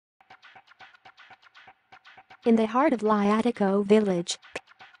in the heart of Lajatico village.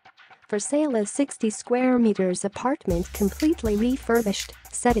 For sale a 60 square meters apartment completely refurbished,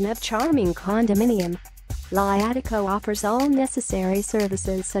 set in a charming condominium. Lajatico offers all necessary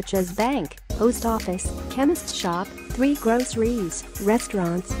services such as bank, post office, chemist shop, 3 groceries,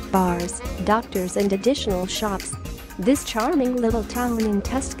 restaurants, bars, doctors and additional shops. This charming little town in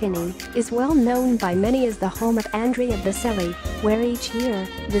Tuscany is well known by many as the home of Andrea Bocelli, where each year,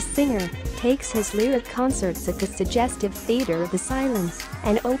 the singer takes his lyric concerts at the suggestive Theatre of the Silence,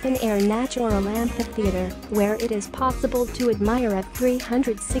 an open-air natural amphitheater where it is possible to admire a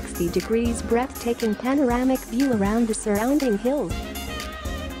 360 degrees breathtaking panoramic view around the surrounding hills.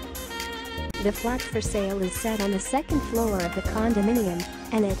 The flat for sale is set on the second floor of the condominium,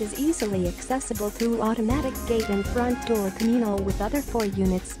 and it is easily accessible through automatic gate and front door communal with other 4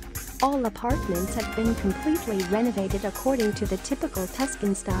 units. All apartments have been completely renovated according to the typical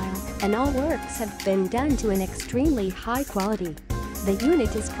Tuscan style, and all works have been done to an extremely high quality. The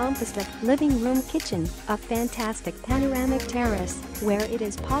unit is composed of living room kitchen, a fantastic panoramic terrace, where it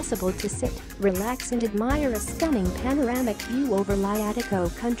is possible to sit, relax and admire a stunning panoramic view over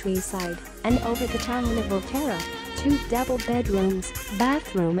Lajatico countryside and over the town of Volterra. 2 double bedrooms,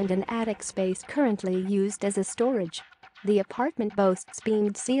 bathroom and an attic space currently used as a storage. The apartment boasts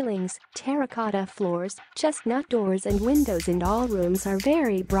beamed ceilings, terracotta floors, chestnut doors and windows, and all rooms are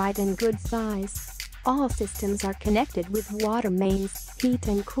very bright and good size. All systems are connected with water mains, heat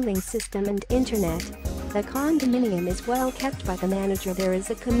and cooling system and internet. The condominium is well kept by the manager. There is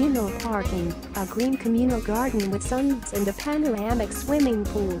a communal parking, a green communal garden with suns and a panoramic swimming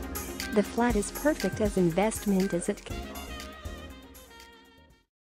pool. The flat is perfect as investment as it